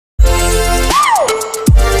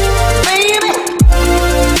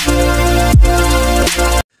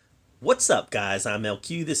What's up, guys? I'm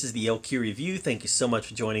LQ. This is the LQ Review. Thank you so much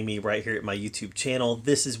for joining me right here at my YouTube channel.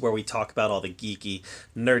 This is where we talk about all the geeky,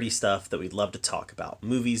 nerdy stuff that we'd love to talk about.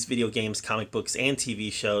 Movies, video games, comic books, and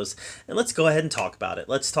TV shows. And let's go ahead and talk about it.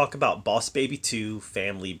 Let's talk about Boss Baby 2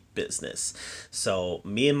 Family Business. So,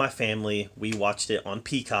 me and my family, we watched it on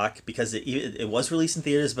Peacock because it was released in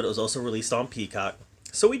theaters, but it was also released on Peacock.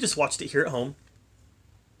 So we just watched it here at home.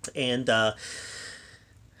 And as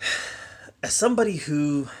somebody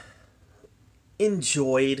who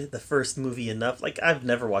enjoyed the first movie enough, like I've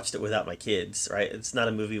never watched it without my kids, right? It's not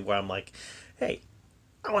a movie where I'm like, hey,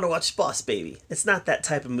 I want to watch Boss Baby. It's not that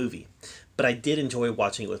type of movie. But I did enjoy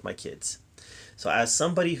watching it with my kids. So as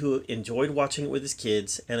somebody who enjoyed watching it with his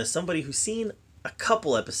kids, and as somebody who's seen a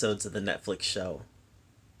couple episodes of the Netflix show,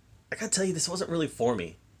 I gotta tell you, this wasn't really for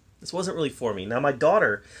me. This wasn't really for me. Now my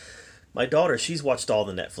daughter, she's watched all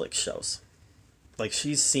the Netflix shows. Like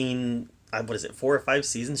she's seen, what is it, 4 or 5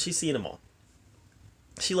 seasons? She's seen them all.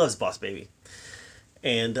 She loves Boss Baby.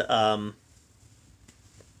 And I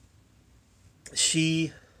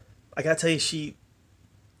gotta tell you,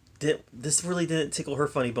 this really didn't tickle her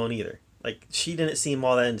funny bone either. Like, she didn't seem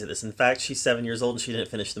all that into this. In fact, she's 7 years old and she didn't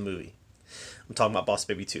finish the movie. I'm talking about Boss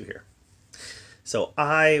Baby 2 here. So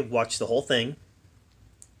I watched the whole thing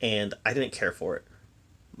and I didn't care for it.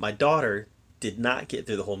 My daughter did not get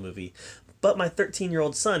through the whole movie, but my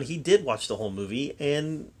 13-year-old son, he did watch the whole movie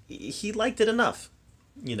and he liked it enough.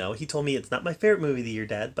 You know, he told me it's not my favorite movie of the year,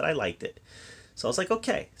 Dad, but I liked it. So I was like,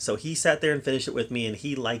 okay. So he sat there and finished it with me, and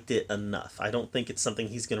he liked it enough. I don't think it's something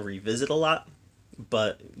he's going to revisit a lot,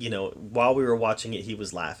 but, you know, while we were watching it, he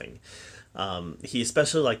was laughing. He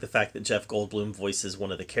especially liked the fact that Jeff Goldblum voices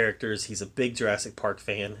one of the characters. He's a big Jurassic Park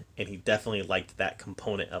fan, and he definitely liked that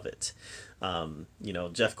component of it. You know,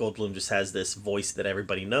 Jeff Goldblum just has this voice that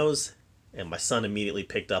everybody knows, and my son immediately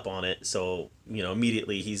picked up on it. So, you know,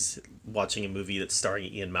 immediately he's watching a movie that's starring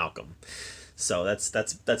Ian Malcolm. So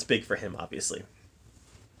that's big for him, obviously.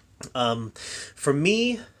 For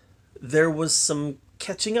me, there was some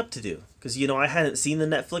catching up to do because, you know, I hadn't seen the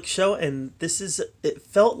Netflix show, and it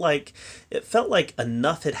felt like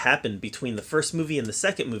enough had happened between the first movie and the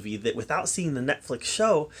second movie that without seeing the Netflix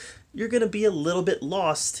show, you're going to be a little bit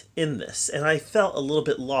lost in this. And I felt a little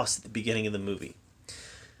bit lost at the beginning of the movie.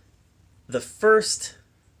 The first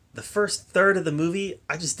third of the movie,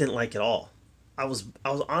 I just didn't like at all. I was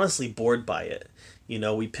honestly bored by it. You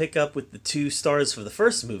know, we pick up with the 2 stars for the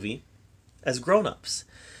first movie as grown-ups.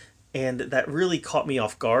 And that really caught me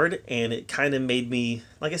off guard, and it kind of made me,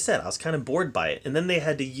 like I said, I was kind of bored by it. And then they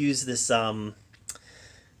had to use this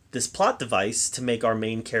plot device to make our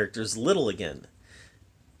main characters little again.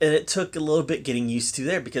 And it took a little bit getting used to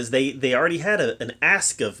there because they already had an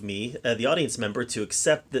ask of me, the audience member, to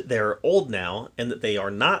accept that they're old now and that they are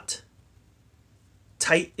not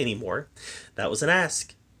tight anymore. That was an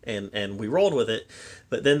ask, and we rolled with it.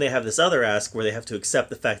 But then they have this other ask where they have to accept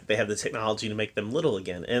the fact that they have the technology to make them little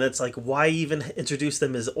again. And it's like, why even introduce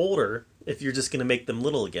them as older if you're just going to make them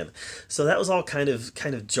little again? So that was all kind of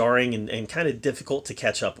jarring and kind of difficult to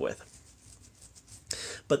catch up with.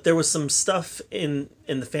 But there was some stuff in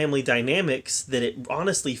the family dynamics that it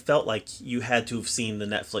honestly felt like you had to have seen the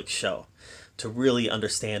Netflix show to really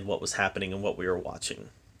understand what was happening and what we were watching.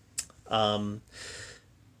 The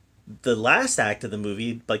last act of the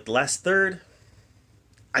movie, like the last third,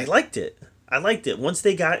 I liked it. Once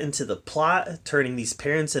they got into the plot, turning these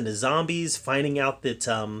parents into zombies, finding out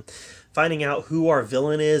who our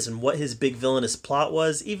villain is and what his big villainous plot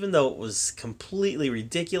was, even though it was completely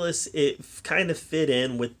ridiculous, it kind of fit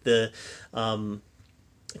in with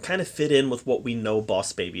what we know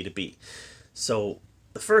Boss Baby to be. So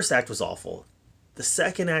the first act was awful. The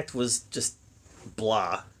second act was just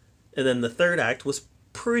blah. And then the third act was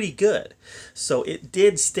pretty good. So it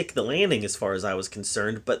did stick the landing as far as I was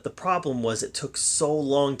concerned, but the problem was it took so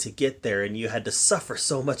long to get there and you had to suffer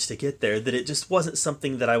so much to get there that it just wasn't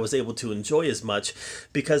something that I was able to enjoy as much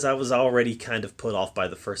because I was already kind of put off by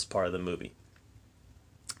the first part of the movie.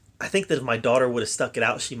 I think that if my daughter would have stuck it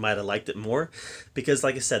out, she might have liked it more because,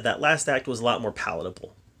 like I said, that last act was a lot more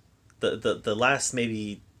palatable. The last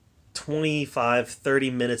maybe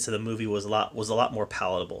 25-30 minutes of the movie was a lot more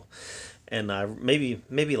palatable. And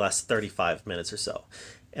maybe last 35 minutes or so.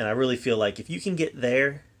 And I really feel like if you can get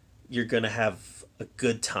there, you're going to have a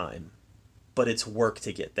good time. But it's work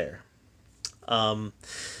to get there.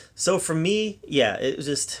 So for me, yeah,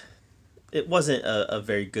 it wasn't a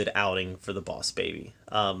very good outing for the Boss Baby.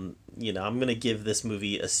 You know, I'm going to give this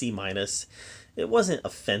movie a C-. it wasn't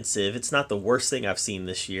offensive. It's not the worst thing I've seen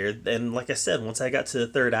this year. And like I said, once I got to the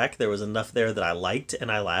third act, there was enough there that I liked,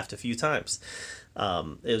 and I laughed a few times.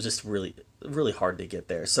 It was just really hard to get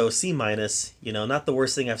there. So C minus, not the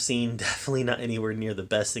worst thing I've seen. Definitely not anywhere near the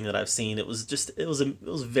best thing that I've seen. It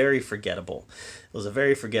was very forgettable. It was a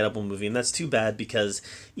very forgettable movie, and that's too bad because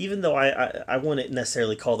even though I wouldn't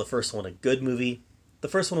necessarily call the first one a good movie, the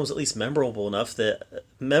first one was at least memorable enough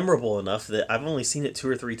that I've only seen it 2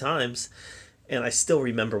 or 3 times, and I still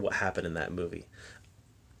remember what happened in that movie.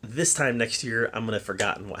 This time next year, I'm gonna have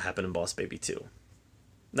forgotten what happened in Boss Baby 2.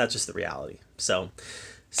 That's just the reality. So,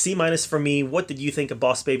 C minus for me. What did you think of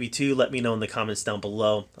Boss Baby 2? Let me know in the comments down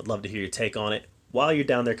below. I'd love to hear your take on it. While you're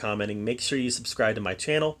down there commenting, make sure you subscribe to my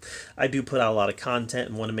channel. I do put out a lot of content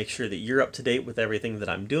and want to make sure that you're up to date with everything that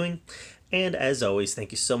I'm doing. And as always,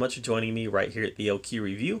 thank you so much for joining me right here at the LQ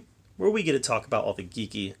Review, where we get to talk about all the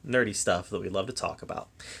geeky, nerdy stuff that we love to talk about.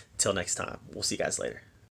 Until next time, we'll see you guys later.